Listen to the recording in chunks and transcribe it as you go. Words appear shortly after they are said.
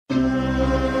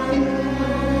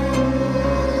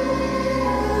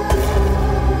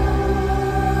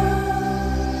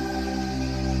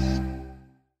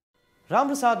Ram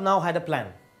Prasad now had a plan.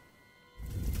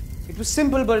 It was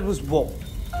simple, but it was warped.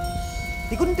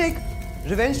 He couldn't take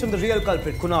revenge from the real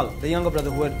culprit, Kunal, the younger brother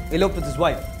who had eloped with his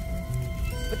wife.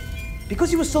 But because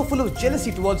he was so full of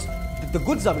jealousy towards the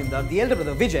good Zamindar, the elder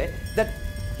brother, Vijay, that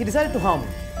he decided to harm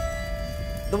him.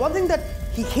 The one thing that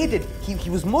he hated, he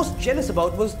was most jealous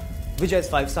about, was Vijay's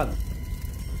 5 sons.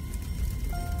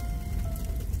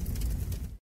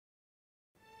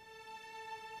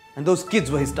 And those kids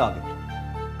were his target.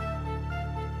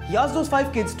 He asked those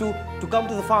 5 kids to come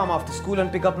to the farm after school and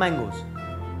pick up mangoes.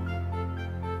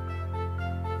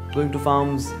 Going to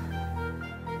farms,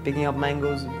 picking up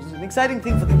mangoes, it was an exciting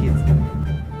thing for the kids.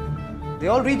 They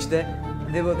all reached there,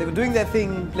 they were doing their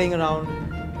thing, playing around.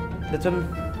 That's when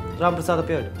Ram Prasad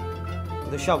appeared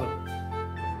with a shovel.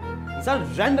 He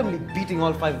started randomly beating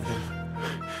all 5 of them.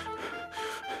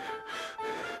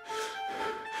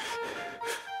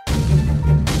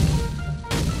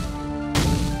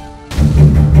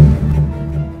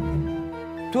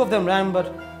 Two of them ran,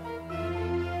 but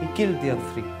he killed the other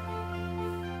 3.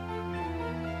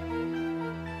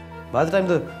 By the time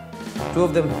the 2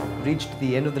 of them reached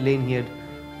the end of the lane, he had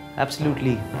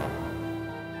absolutely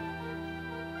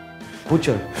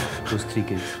butchered those 3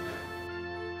 kids.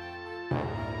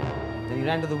 Then he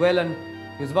ran to the well and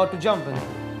he was about to jump, and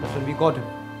that's when we caught him.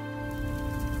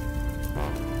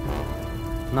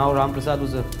 Now Ram Prasad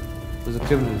was a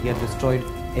criminal. He had destroyed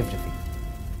everything.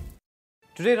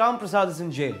 Today Ram Prasad is in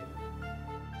jail.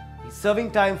 He's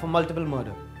serving time for multiple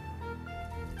murder.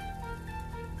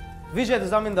 Vijay, the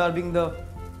Zamindar, being the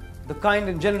kind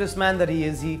and generous man that he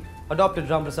is, he adopted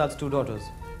Ram Prasad's 2 daughters.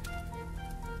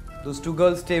 Those 2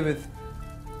 girls stay with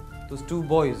those 2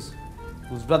 boys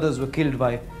whose brothers were killed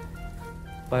by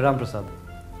Ram Prasad.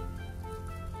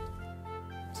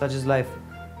 Such is life.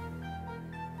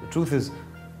 The truth is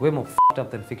way more f***ed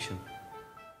up than fiction.